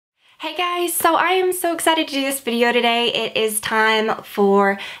Hey guys, so I am so excited to do this video today. It is time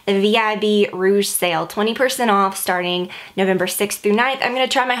for the VIB Rouge sale, 20% off starting November 6th through 9th. I'm going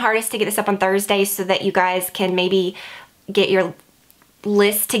to try my hardest to get this up on Thursday so that you guys can maybe get your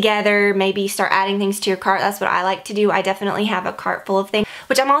list together, maybe start adding things to your cart. That's what I like to do. I definitely have a cart full of things,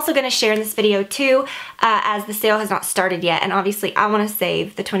 which I'm also going to share in this video too, as the sale has not started yet, and obviously I want to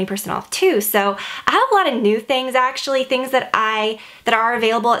save the 20% off too. So I have a lot of new things, actually, things that are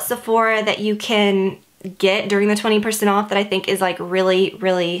available at Sephora that you can get during the 20% off that I think is like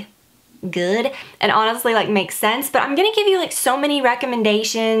really good and honestly like makes sense. But I'm gonna give you like so many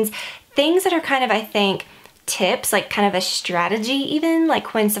recommendations, things that are kind of, I think, tips, like kind of a strategy even,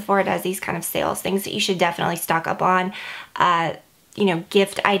 like when Sephora does these kind of sales, things that you should definitely stock up on, you know,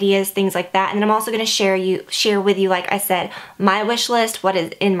 gift ideas, things like that. And then I'm also going to share with you, like I said, my wish list, what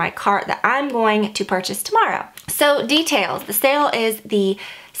is in my cart that I'm going to purchase tomorrow. So details, the sale is the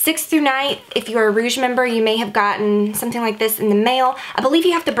 6th through 9th. If you're a Rouge member, you may have gotten something like this in the mail. I believe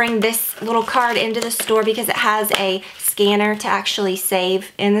you have to bring this little card into the store because it has a scanner to actually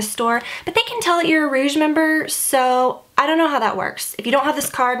save in the store, but they can tell that you're a Rouge member, so I don't know how that works. If you don't have this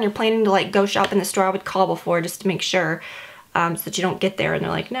card and you're planning to like go shop in the store, I would call before just to make sure, so that you don't get there and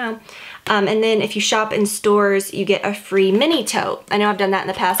they're like, no. And then if you shop in stores, you get a free mini tote. I know I've done that in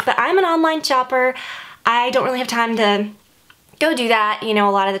the past, but I'm an online shopper. I don't really have time to go do that, you know,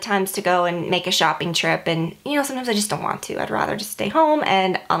 a lot of the times to go and make a shopping trip, and you know, sometimes I just don't want to. I'd rather just stay home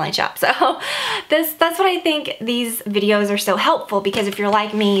and online shop. So that's what I think these videos are so helpful, because if you're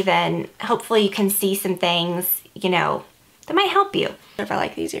like me, then hopefully you can see some things, you know, that might help you. If I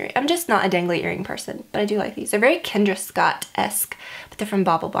like these earrings. I'm just not a dangly earring person, but I do like these. They're very Kendra Scott-esque, but they're from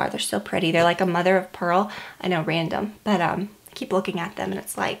Bauble Bar. They're so pretty. They're like a mother of pearl. I know, random, but I keep looking at them and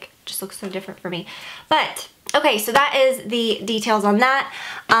it's like, just looks so different for me. But okay, so that is the details on that.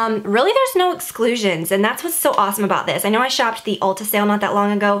 Really, there's no exclusions, and that's what's so awesome about this. I know I shopped the Ulta sale not that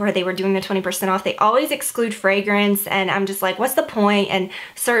long ago where they were doing the 20% off. They always exclude fragrance, and I'm just like, what's the point? And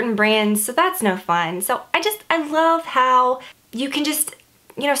certain brands, so that's no fun. So I love how you can just,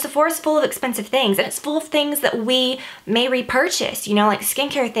 you know, Sephora's full of expensive things, and it's full of things that we may repurchase, you know, like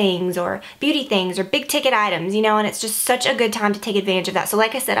skincare things or beauty things or big ticket items, you know, and it's just such a good time to take advantage of that. So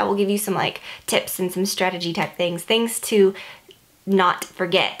like I said, I will give you some like tips and some strategy type things to not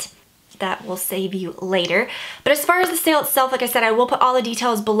forget that will save you later. But as far as the sale itself, like I said, I will put all the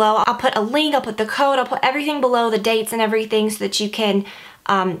details below. I'll put a link, I'll put the code, I'll put everything below, the dates and everything, so that you can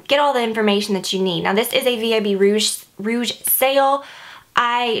get all the information that you need. Now this is a VIB Rouge sale.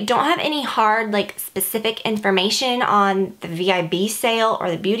 I don't have any hard, like, specific information on the VIB sale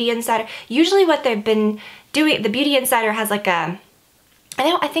or the Beauty Insider. Usually what they've been doing, the Beauty Insider has like a,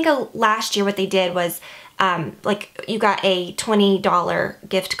 I think last year what they did was, like, you got a $20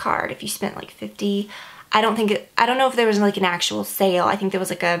 gift card if you spent like $50. I don't know if there was like an actual sale. I think there was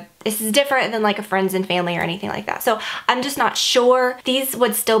like this is different than like a friends and family or anything like that. So I'm just not sure. These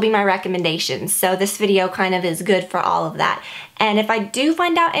would still be my recommendations. So this video kind of is good for all of that. And if I do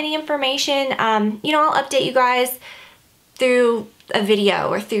find out any information, you know, I'll update you guys through a video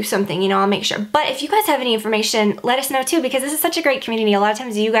or through something, you know, I'll make sure. But if you guys have any information, let us know too, because this is such a great community. A lot of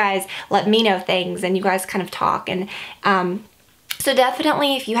times you guys let me know things and you guys kind of talk, and so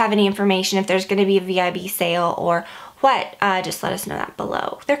definitely if you have any information, if there's going to be a VIB sale or what, just let us know that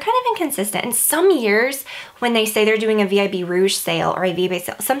below. They're kind of inconsistent. In some years, when they say they're doing a VIB Rouge sale or a VIB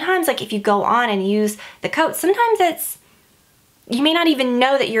sale, sometimes like if you go on and use the code, sometimes you may not even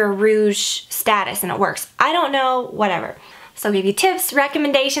know that you're a Rouge status and it works. I don't know, whatever. So I'll give you tips,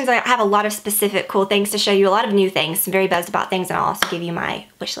 recommendations. I have a lot of specific cool things to show you, a lot of new things, some very buzzed about things, and I'll also give you my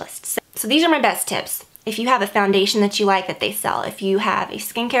wish list. So these are my best tips. If you have a foundation that you like that they sell, if you have a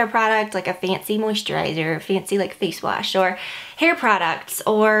skincare product like a fancy moisturizer, fancy like face wash, or hair products,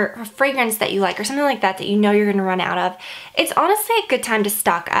 or a fragrance that you like, or something like that that you know you're gonna run out of, it's honestly a good time to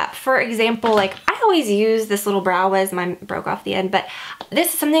stock up. For example, like I always use this little brow wiz, mine broke off the end, but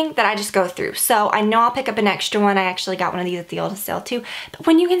this is something that I just go through. So I know I'll pick up an extra one. I actually got one of these at the Ulta sale too. But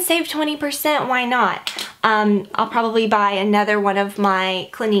when you can save 20%, why not? I'll probably buy another one of my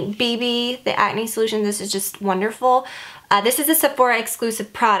Clinique BB, the acne solution. This is just wonderful. This is a Sephora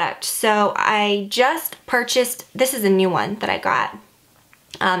exclusive product. So I just purchased, this is a new one that I got.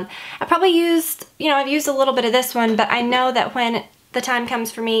 I probably used, you know, I've used a little bit of this one, but I know that when the time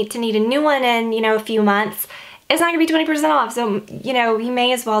comes for me to need a new one in, you know, a few months, it's not gonna be 20% off. So, you know, you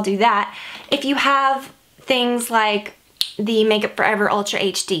may as well do that. If you have things like the Makeup Forever Ultra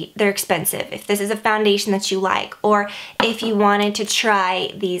HD. They're expensive. If this is a foundation that you like, or if you wanted to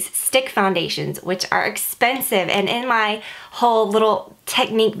try these stick foundations, which are expensive, and in my whole little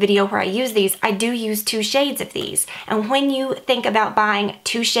technique video where I use these, I do use 2 shades of these. And when you think about buying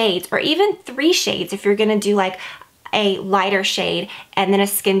 2 shades, or even 3 shades, if you're gonna do like a lighter shade and then a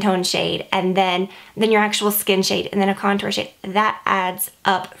skin tone shade and then your actual skin shade and then a contour shade, that adds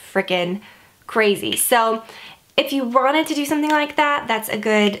up freaking crazy. So if you wanted to do something like that, that's a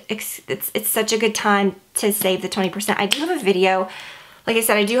good, it's such a good time to save the 20%. I do have a video, like I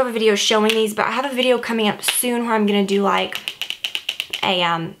said, I do have a video showing these, but I have a video coming up soon where I'm gonna do like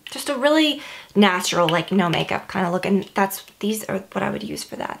a, just a really natural, like no makeup kind of look, and these are what I would use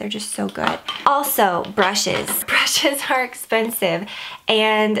for that. They're just so good. Also, brushes. Brushes are expensive,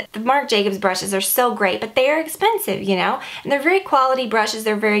 and the Marc Jacobs brushes are so great, but they are expensive, you know? And they're very quality brushes,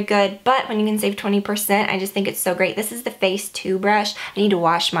 they're very good, but when you can save 20%, I just think it's so great. This is the Face 2 brush. I need to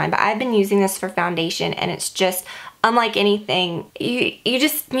wash mine, but I've been using this for foundation, and it's just unlike anything. You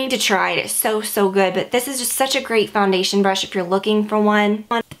just need to try it. It's so good. But this is just such a great foundation brush if you're looking for one.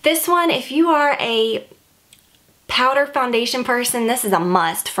 This one, if you are a powder foundation person, this is a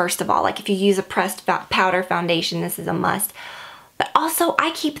must, first of all. Like if you use a pressed powder foundation, this is a must. But also,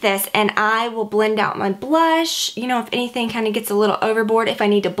 I keep this and I will blend out my blush. You know, if anything kind of gets a little overboard, if I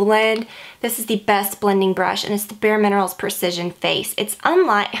need to blend, this is the best blending brush, and it's the Bare Minerals Precision Face. It's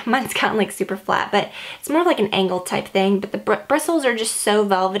unlike, mine's kind of like super flat, but it's more like an angle type thing, but the bristles are just so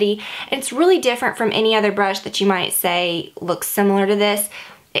velvety, and it's really different from any other brush that you might say looks similar to this.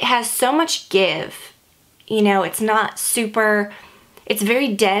 It has so much give. You know, it's not super, it's very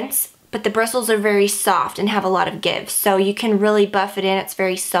dense, but the bristles are very soft and have a lot of give. So you can really buff it in. It's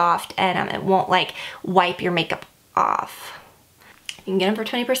very soft, and it won't like wipe your makeup off. You can get them for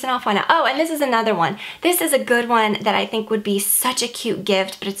 20% off. Why not? Oh, and this is another one. This is a good one that I think would be such a cute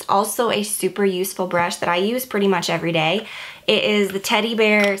gift, but it's also a super useful brush that I use pretty much every day. It is the Teddy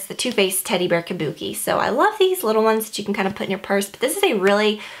Bear, it's the Too Faced Teddy Bear Kabuki. So I love these little ones that you can kind of put in your purse, but this is a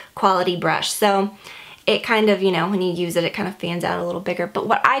really quality brush. So it kind of, you know, when you use it, it kind of fans out a little bigger. But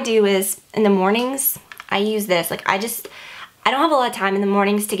what I do is, in the mornings, I use this. Like, I don't have a lot of time in the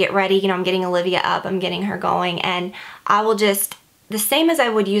mornings to get ready. You know, I'm getting Olivia up, I'm getting her going, and I will just, the same as I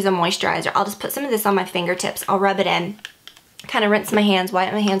would use a moisturizer, I'll just put some of this on my fingertips. I'll rub it in, kind of rinse my hands,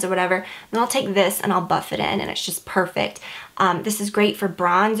 wipe my hands or whatever. Then I'll take this and I'll buff it in, and it's just perfect. This is great for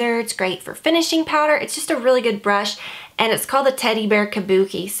bronzer. It's great for finishing powder. It's just a really good brush, and it's called the Teddy Bear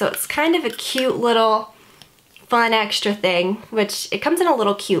Kabuki. So it's kind of a cute little fun extra thing, which it comes in a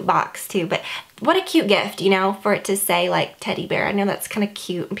little cute box too, but what a cute gift, you know, for it to say like teddy bear. I know that's kind of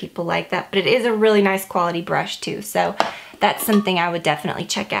cute and people like that, but it is a really nice quality brush too, so that's something I would definitely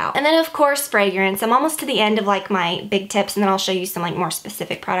check out. And then of course, fragrance. I'm almost to the end of like my big tips, and then I'll show you some like more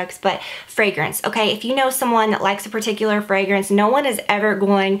specific products, but fragrance. Okay, if you know someone that likes a particular fragrance, no one is ever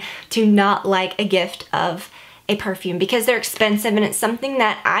going to not like a gift of a perfume because they're expensive, and it's something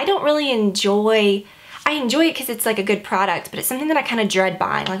that I don't really enjoy. I enjoy it because it's like a good product, but it's something that I kind of dread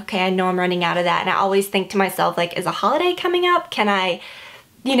buying. Like, okay, I know I'm running out of that, and I always think to myself, like, is a holiday coming up? Can I,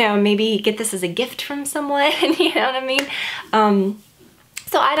 you know, maybe get this as a gift from someone? You know what I mean?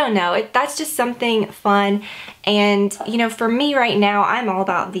 So I don't know. That's just something fun, and you know, for me right now, I'm all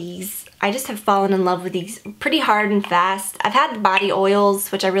about these. I just have fallen in love with these pretty hard and fast. I've had the body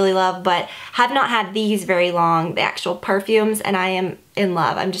oils, which I really love, but have not had these very long, the actual perfumes, and I am in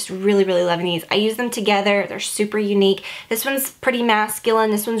love. I'm just really loving these. I use them together. They're super unique. This one's pretty masculine.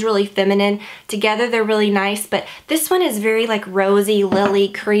 This one's really feminine. Together, they're really nice, but this one is very like rosy, lily,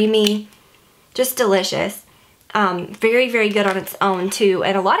 creamy, just delicious. Very good on its own too.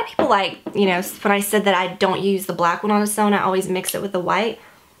 And a lot of people like, you know, when I said that I don't use the black one on its own, I always mix it with the white.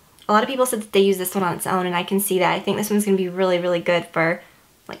 A lot of people said that they use this one on its own, and I can see that. I think this one's going to be really good for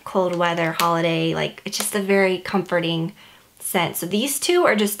like cold weather, holiday. Like, it's just a very comforting scent. So these two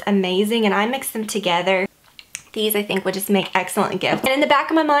are just amazing, and I mix them together. These I think would just make excellent gifts. And in the back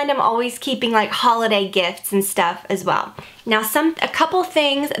of my mind, I'm always keeping like holiday gifts and stuff as well. Now a couple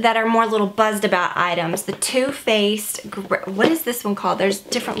things that are more little buzzed about items. The Too Faced, what is this one called? There's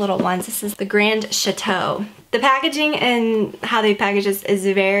different little ones. This is the Grand Chateau. The packaging and how they package this is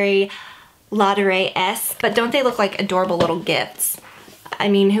very Ladurée-esque, but don't they look like adorable little gifts? I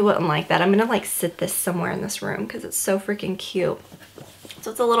mean, who wouldn't like that? I'm gonna like sit this somewhere in this room because it's so freaking cute.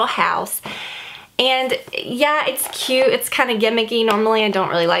 So it's a little house. And yeah, it's cute. It's kind of gimmicky. Normally I don't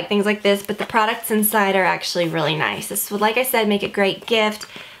really like things like this, but the products inside are actually really nice. This would, like I said, make a great gift.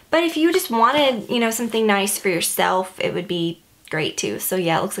 But if you just wanted, you know, something nice for yourself, it would be great too. So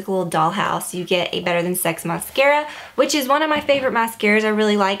yeah, it looks like a little dollhouse. You get a Better Than Sex mascara, which is one of my favorite mascaras. I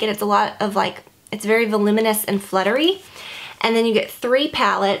really like it. It's a lot of like, it's very voluminous and fluttery. And then you get 3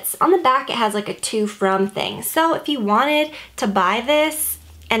 palettes. On the back it has like a to from thing. So if you wanted to buy this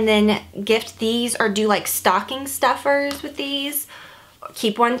and then gift these or do like stocking stuffers with these,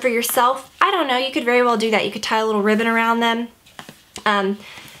 keep one for yourself, I don't know, you could very well do that. You could tie a little ribbon around them.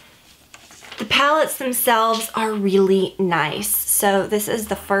 The palettes themselves are really nice. So this is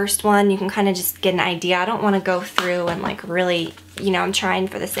the first one. You can kind of just get an idea. I don't want to go through and like really, you know, I'm trying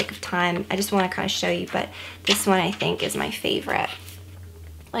for the sake of time. I just want to kind of show you, but this one I think is my favorite.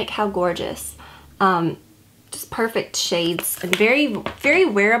 Like how gorgeous. Just perfect shades and very, very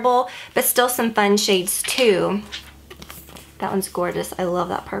wearable, but still some fun shades too. That one's gorgeous. I love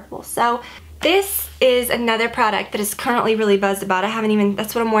that purple. So this is another product that is currently really buzzed about. I haven't even,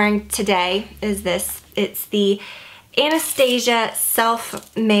 that's what I'm wearing today, is this. It's the Anastasia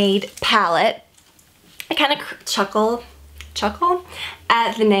Self-Made Palette. I kind of chuckle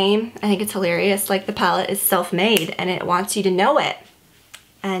at the name. I think it's hilarious. Like the palette is self-made and it wants you to know it.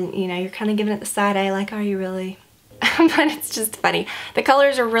 And you know, you're kind of giving it the side eye like, are you really? But it's just funny. The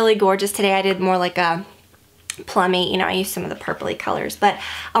colors are really gorgeous today. I did more like a plummy, you know, I used some of the purpley colors, but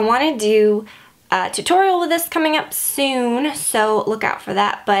I want to do a tutorial with this coming up soon, so look out for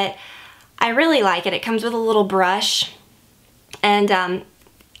that. But I really like it. It comes with a little brush, and I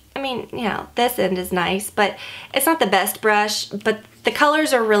mean, you know, this end is nice, but it's not the best brush, but the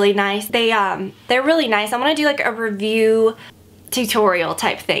colors are really nice. They're really nice. I want to do like a review tutorial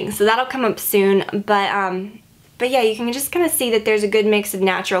type thing, so that'll come up soon. But yeah, you can just kind of see that there's a good mix of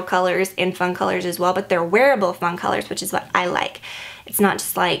natural colors and fun colors as well, but they're wearable fun colors, which is what I like. It's not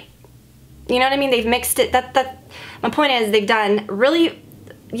just like, you know what I mean? They've mixed it, my point is they've done really,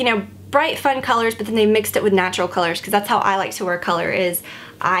 you know, bright fun colors, but then they mixed it with natural colors, because that's how I like to wear color, is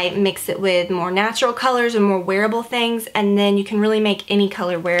I mix it with more natural colors and more wearable things, and then you can really make any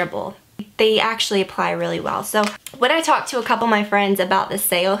color wearable. They actually apply really well. So when I talked to a couple of my friends about the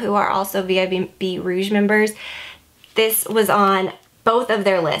sale who are also VIB Rouge members, this was on both of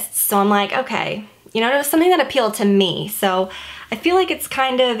their lists. So I'm like, okay, you know, it was something that appealed to me. So I feel like it's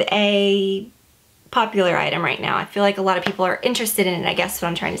kind of a popular item right now. I feel like a lot of people are interested in it, I guess is what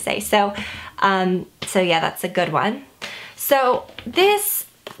I'm trying to say. So, so yeah, that's a good one. So this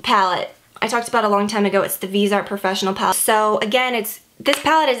palette, I talked about a long time ago. It's the V's-Art Professional palette. So again, this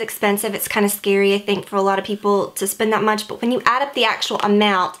palette is expensive. It's kind of scary, I think, for a lot of people to spend that much. But when you add up the actual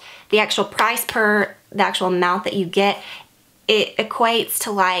amount, the actual price per the actual amount that you get, it equates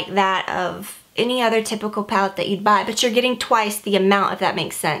to like that of any other typical palette that you'd buy, but you're getting twice the amount, if that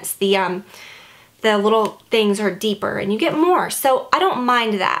makes sense. The little things are deeper and you get more, so I don't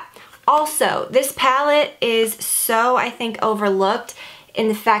mind that. Also, this palette is so, I think, overlooked in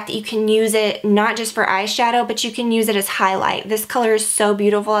the fact that you can use it not just for eyeshadow, but you can use it as highlight. This color is so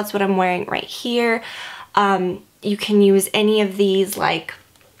beautiful. That's what I'm wearing right here. You can use any of these, like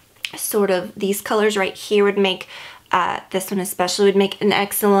sort of these colors right here would make, this one especially would make an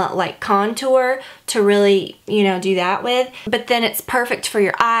excellent like contour to really, you know, do that with. But then it's perfect for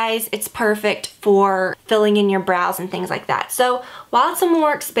your eyes. It's perfect for filling in your brows and things like that. So while it's a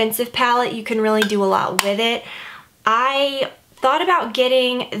more expensive palette, you can really do a lot with it. I thought about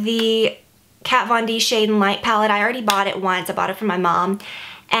getting the Kat Von D Shade and Light palette. I already bought it once. I bought it for my mom,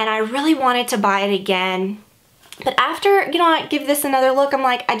 and I really wanted to buy it again. But after, you know, I give this another look, I'm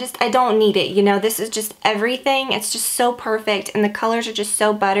like, I don't need it. You know, this is just everything. It's just so perfect, and the colors are just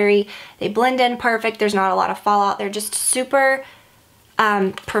so buttery. They blend in perfect. There's not a lot of fallout. They're just super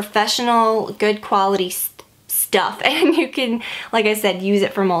professional, good quality stuff. And you can, like I said, use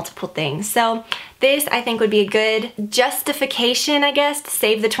it for multiple things. So this, I think, would be a good justification, I guess, to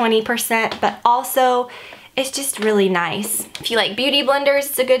save the 20%, but also it's just really nice. If you like beauty blenders,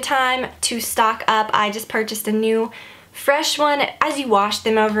 it's a good time to stock up. I just purchased a new fresh one. As you wash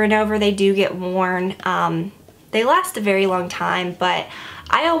them over and over, they do get worn. They last a very long time, but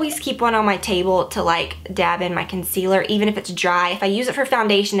I always keep one on my table to like dab in my concealer, even if it's dry. If I use it for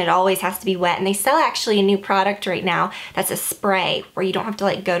foundation, it always has to be wet. And they sell actually a new product right now that's a spray where you don't have to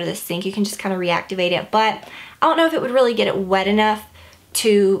like go to the sink. You can just kind of reactivate it. But I don't know if it would really get it wet enough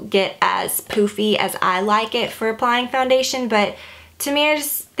to get as poofy as I like it for applying foundation. But to me, I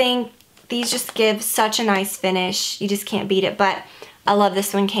just think these just give such a nice finish. You just can't beat it. But I love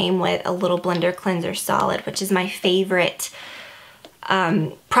this one. Came with a little blender cleanser solid, which is my favorite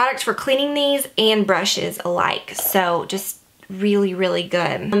product for cleaning these and brushes alike. So just really, really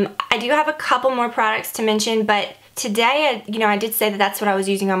good. I do have a couple more products to mention, but today, I did say that that's what I was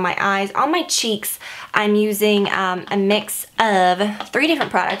using on my eyes. On my cheeks, I'm using a mix of 3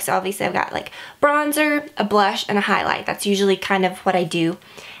 different products. So obviously, I've got like bronzer, a blush, and a highlight. That's usually kind of what I do.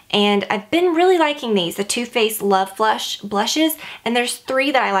 And I've been really liking these, the Too Faced Love Flush blushes, and there's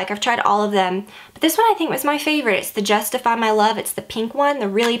 3 that I like. I've tried all of them, but this one I think was my favorite. It's the Justify My Love. It's the pink one, the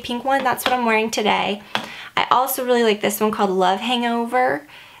really pink one. That's what I'm wearing today. I also really like this one called Love Hangover.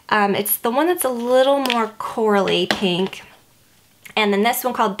 It's the one that's a little more corally pink. And then this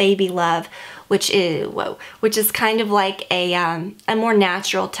one called Baby Love, which is kind of like a more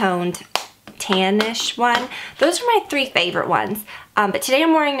natural toned tannish one. Those are my 3 favorite ones. But today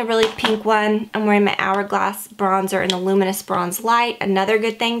I'm wearing the really pink one. I'm wearing my Hourglass bronzer in the Luminous Bronze Light. Another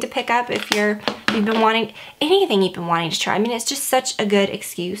good thing to pick up if you've been wanting, anything you've been wanting to try. I mean, it's just such a good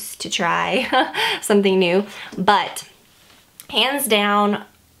excuse to try something new. But hands down,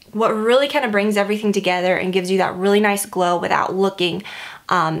 what really kind of brings everything together and gives you that really nice glow without looking,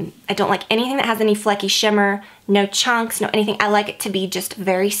 I don't like anything that has any flecky shimmer, no chunks, no anything. I like it to be just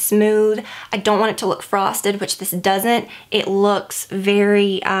very smooth. I don't want it to look frosted, which this doesn't. It looks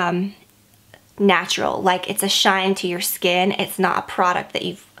very natural, like it's a shine to your skin. It's not a product that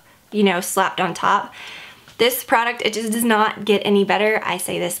you've, slapped on top. This product, it just does not get any better. I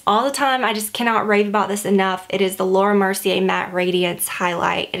say this all the time. I just cannot rave about this enough. It is the Laura Mercier Matte Radiance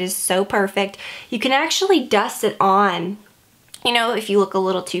Highlight. It is so perfect. You can actually dust it on, if you look a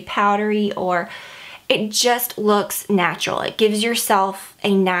little too powdery, or it just looks natural. It gives yourself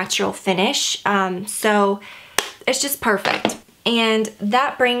a natural finish. So it's just perfect. And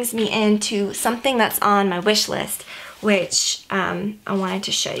that brings me into something that's on my wish list, which I wanted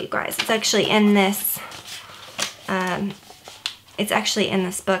to show you guys. It's actually in this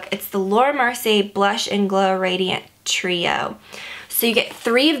book. It's the Laura Mercier Blush and Glow Radiant Trio. So you get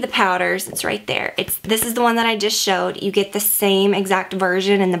 3 of the powders. It's right there. This is the one that I just showed. You get the same exact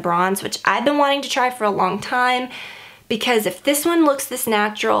version in the bronze, which I've been wanting to try for a long time, because if this one looks this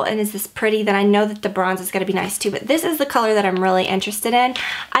natural and is this pretty, then I know that the bronze is going to be nice too. But this is the color that I'm really interested in.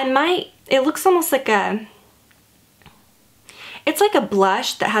 It looks almost like it's like a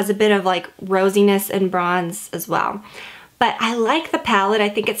blush that has a bit of like rosiness and bronze as well. But I like the palette. I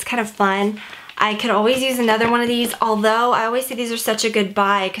think it's kind of fun. I could always use another one of these, although I always say these are such a good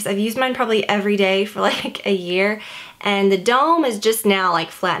buy because I've used mine probably every day for like a year, and the dome is just now like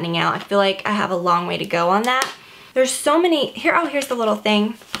flattening out. I feel like I have a long way to go on that. There's so many, here's the little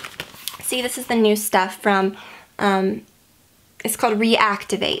thing. See, this is the new stuff from, it's called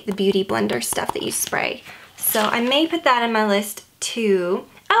Reactivate, the beauty blender stuff that you spray. So I may put that in my list too.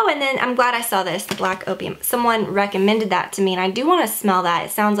 Oh, and then I'm glad I saw this, the Black Opium. Someone recommended that to me, and I do want to smell that.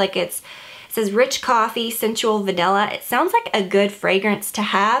 It sounds like it says rich coffee, sensual vanilla. It sounds like a good fragrance to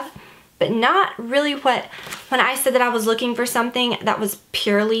have, but not really when I said that I was looking for something that was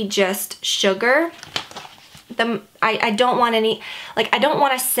purely just sugar. I don't want I don't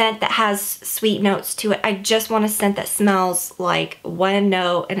want a scent that has sweet notes to it. I just want a scent that smells like one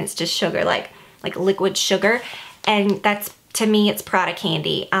note and it's just sugar, like liquid sugar. And that's, to me, it's Prada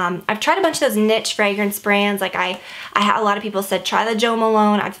Candy. I've tried a bunch of those niche fragrance brands. Like I had a lot of people said try the Jo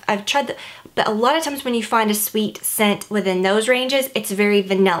Malone. I've tried but a lot of times when you find a sweet scent within those ranges, it's very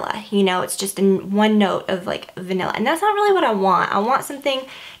vanilla. It's just one note of like vanilla, and that's not really what I want. I want something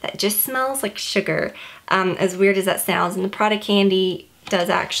that just smells like sugar. As weird as that sounds, and the Prada Candy does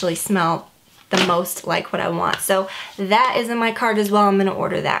actually smell the most like what I want. So that is in my cart as well. I'm gonna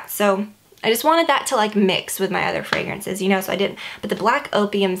order that. So I just wanted that to like mix with my other fragrances, so I didn't. But the Black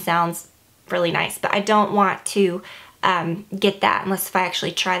Opium sounds really nice, but I don't want to get that unless if I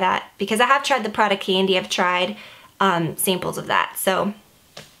actually try that, because I have tried the Prada Candy. I've tried samples of that. So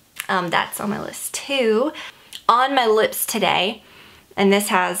that's on my list too. On my lips today, and this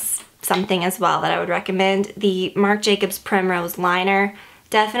has something as well that I would recommend, the Marc Jacobs Primrose Liner.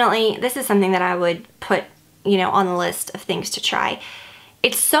 Definitely, this is something that I would put, on the list of things to try.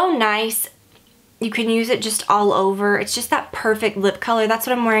 It's so nice. You can use it just all over. It's just that perfect lip color. That's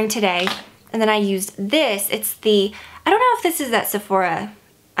what I'm wearing today. And then I used this. It's I don't know if this is at Sephora.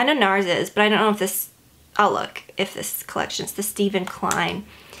 I know NARS is, but I don't know if this, oh look, if this collection, it's the Stephen Klein.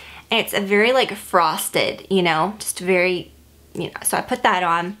 And it's a very like frosted, just very, so I put that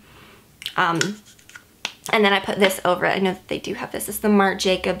on. And then I put this over it. I know that they do have this. It's the Marc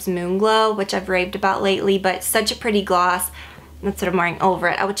Jacobs Moon Glow, which I've raved about lately, but such a pretty gloss. That's what I'm wearing over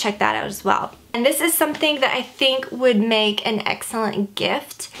it. I would check that out as well. And this is something that I think would make an excellent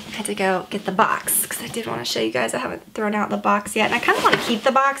gift. I had to go get the box because I did want to show you guys. I haven't thrown out the box yet, and I kind of want to keep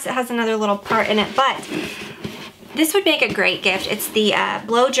the box. It has another little part in it, but this would make a great gift. It's the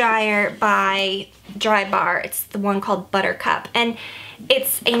blow dryer by dry bar. It's the one called Buttercup, and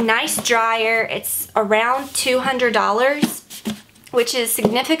it's a nice dryer. It's around $200, which is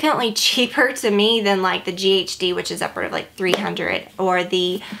significantly cheaper to me than like the GHD, which is upward of like $300, or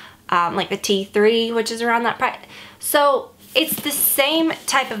the like the T3, which is around that price. So it's the same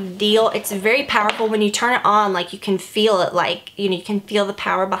type of deal. It's very powerful. When you turn it on, like you can feel it, like, you know, you can feel the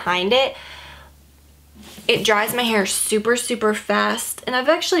power behind it. It dries my hair super, super fast. And I've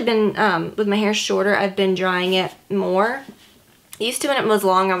actually been, with my hair shorter, I've been drying it more. Used to, when it was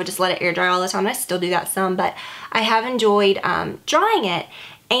long, I would just let it air dry all the time. I still do that some, but I have enjoyed drying it.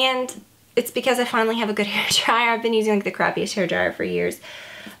 And it's because I finally have a good hair dryer. I've been using like the crappiest hair dryer for years.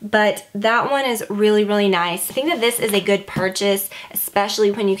 But that one is really, really nice. I think that this is a good purchase, especially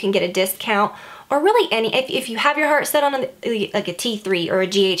when you can get a discount, or really any, if you have your heart set on like a T3 or a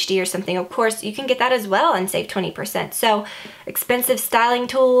GHD or something, of course, you can get that as well and save 20%. So expensive styling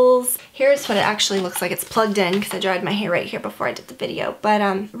tools. Here's what it actually looks like. It's plugged in because I dried my hair right here before I did the video. But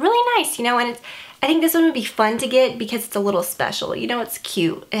really nice, you know, and it's, I think this one would be fun to get because it's a little special. You know, it's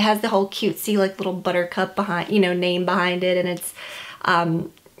cute. It has the whole cutesy like little Buttercup behind, you know, name behind it, and it's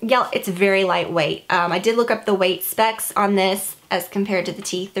yeah, it's very lightweight. I did look up the weight specs on this as compared to the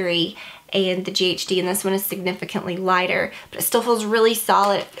T3 and the GHD, and this one is significantly lighter, but it still feels really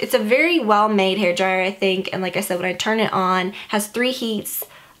solid. It's a very well-made hairdryer, I think, and like I said, when I turn it on, it has 3 heats,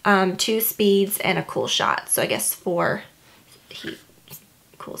 2 speeds, and a cool shot. So I guess 4 heat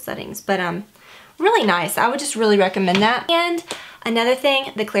cool settings, but really nice. I would just really recommend that. And another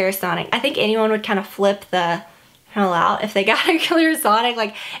thing, the Clarisonic. I think anyone would kind of flip the hell out if they got a Clarisonic.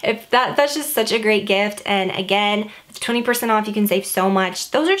 Like, if that's just such a great gift. And again, 20% off, you can save so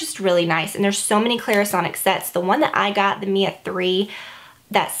much. Those are just really nice, and there's so many Clarisonic sets. The one that I got, the Mia 3,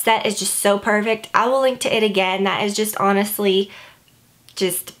 that set is just so perfect. I will link to it again. That is just honestly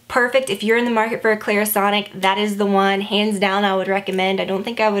just perfect. If you're in the market for a Clarisonic, that is the one, hands down, I would recommend. I don't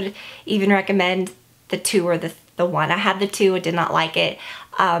think I would even recommend the 2 or the 1. I had the 2, I did not like it.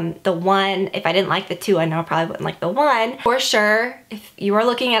 The 1, if I didn't like the 2, I know I probably wouldn't like the 1. For sure, if you are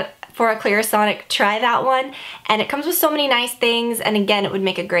looking for a Clarisonic, try that one. And it comes with so many nice things, and again, it would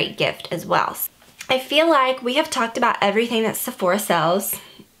make a great gift as well. I feel like we have talked about everything that Sephora sells.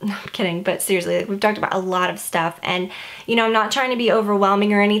 No, I'm kidding, but seriously, like, we've talked about a lot of stuff, and you know, I'm not trying to be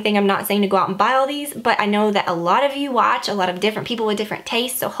overwhelming or anything. I'm not saying to go out and buy all these, but I know that a lot of you watch, a lot of different people with different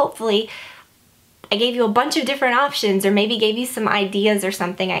tastes, so hopefully I gave you a bunch of different options, or maybe gave you some ideas or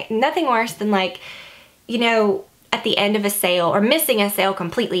something. Nothing worse than, like, you know, at the end of a sale, or missing a sale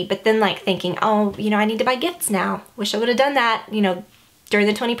completely, but then like thinking, oh, you know, I need to buy gifts now. Wish I would have done that, you know, during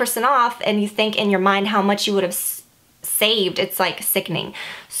the 20% off, and you think in your mind how much you would have saved. It's like sickening.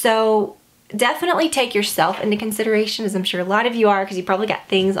 So definitely take yourself into consideration, as I'm sure a lot of you are, because you probably got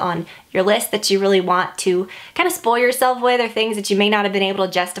things on your list that you really want to kind of spoil yourself with, or things that you may not have been able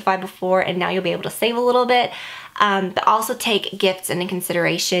to justify before, and now you'll be able to save a little bit. But also take gifts into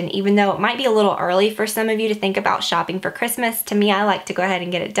consideration. Even though it might be a little early for some of you to think about shopping for Christmas, to me, I like to go ahead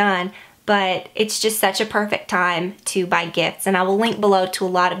and get it done. But it's just such a perfect time to buy gifts, and I will link below to a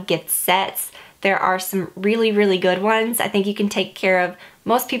lot of gift sets. There are some really, really good ones. I think you can take care of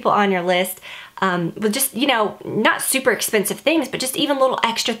most people on your list with just, you know, not super expensive things, but just even little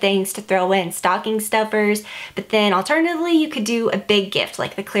extra things to throw in, stocking stuffers. But then alternatively, you could do a big gift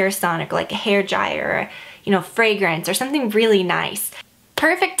like the Clarisonic, or like a hair dryer, or, you know, fragrance, or something really nice.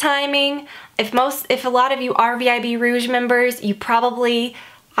 Perfect timing. If a lot of you are VIB Rouge members, you probably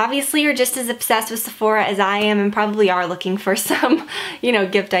obviously you're just as obsessed with Sephora as I am, and probably are looking for some, you know,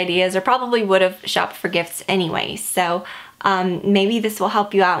 gift ideas, or probably would have shopped for gifts anyway. So maybe this will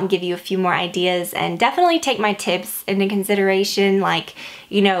help you out and give you a few more ideas, and definitely take my tips into consideration, like,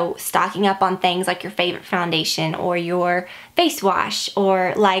 you know, stocking up on things like your favorite foundation, or your face wash,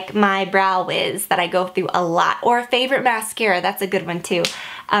 or like my Brow Wiz that I go through a lot, or a favorite mascara. That's a good one too.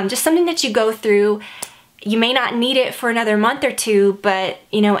 Just something that you go through. You may not need it for another month or 2, but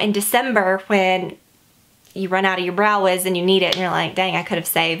you know, in December when you run out of your Brow Wiz and you need it, and you're like, dang, I could have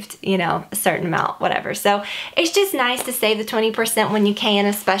saved, you know, a certain amount, whatever. So it's just nice to save the 20% when you can,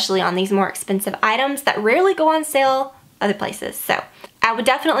 especially on these more expensive items that rarely go on sale other places. So I would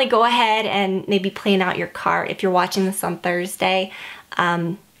definitely go ahead and maybe plan out your cart if you're watching this on Thursday.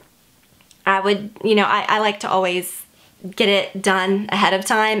 I would, you know, I like to always get it done ahead of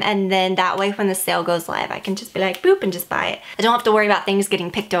time, and then that way when the sale goes live, I can just be like, boop, and just buy it. I don't have to worry about things getting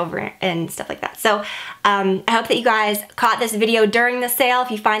picked over and stuff like that. So I hope that you guys caught this video during the sale.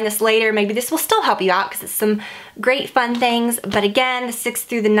 If you find this later, maybe this will still help you out, because it's some great fun things. But again, the 6th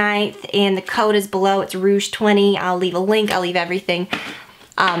through the 9th, and the code is below. It's Rouge 20. I'll leave a link. I'll leave everything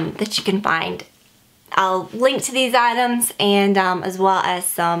that you can find I'll link to these items and as well as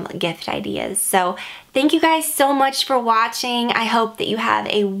some gift ideas. So thank you guys so much for watching. I hope that you have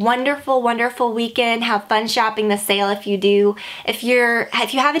a wonderful, wonderful weekend. Have fun shopping the sale if you do. If you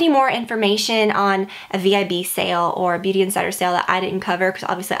have any more information on a VIB sale or a Beauty Insider sale that I didn't cover, because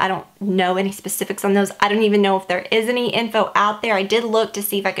obviously I don't know any specifics on those. I don't even know if there is any info out there. I did look to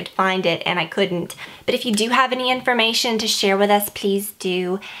see if I could find it and I couldn't. But if you do have any information to share with us, please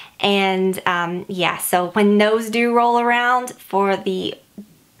do. And yeah, so when those do roll around for the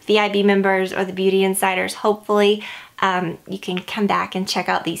VIB members or the Beauty Insiders, hopefully you can come back and check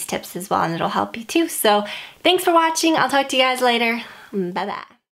out these tips as well, and it'll help you too. So thanks for watching. I'll talk to you guys later. Bye-bye.